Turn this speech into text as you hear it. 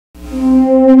Instant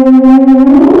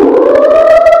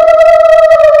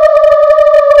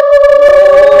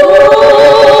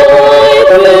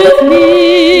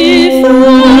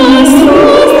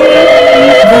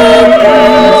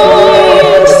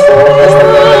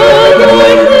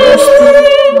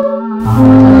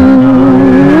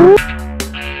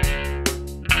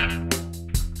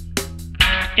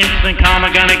karma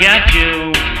gonna get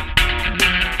you.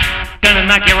 Gonna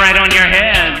knock you right on your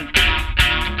head.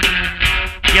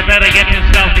 You better get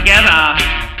yourself together.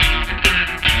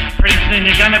 Pretty soon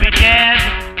you're gonna be dead.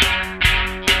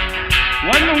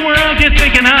 What in the world you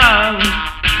thinking of?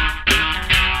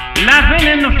 Laughing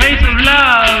in the face of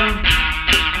love.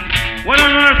 What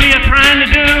on earth are you trying to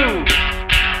do?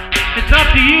 It's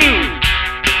up to you.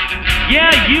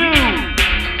 Yeah, you.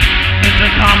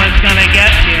 Instant karma's gonna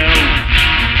get you.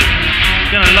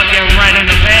 Gonna look you right in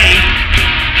the face.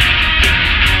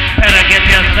 Better get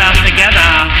yourself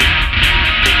together.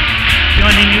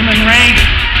 Join the human race.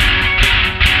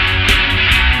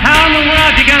 How in the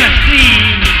world you gonna see?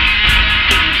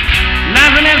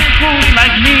 Laughing at fools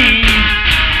like me.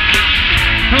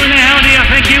 Who in the hell do you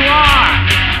think you are?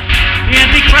 The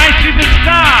Antichrist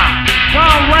superstar.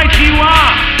 Well, right you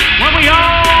are. What we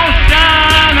all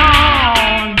shine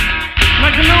on.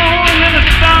 Like the moon and the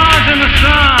stars and the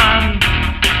sun.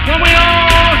 When we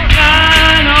all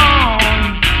shine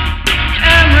on,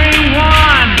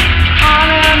 everyone, on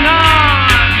and on.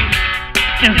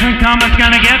 Instant karma's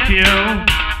gonna get you.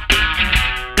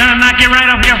 Gonna knock you right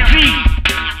off your feet.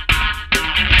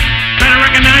 Better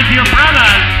recognize your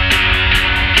brothers.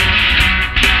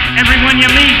 Everyone you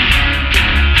meet.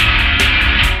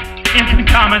 Instant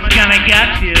karma's gonna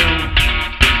get you.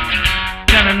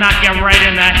 Gonna knock you right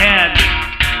in the head.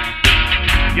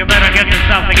 You better get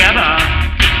yourself together.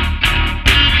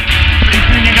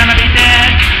 You're gonna be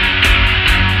dead.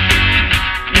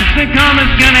 Instant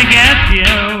karma's gonna get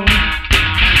you.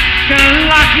 Gonna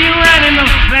lock you right in the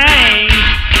face.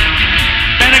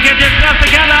 Better get yourself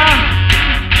together.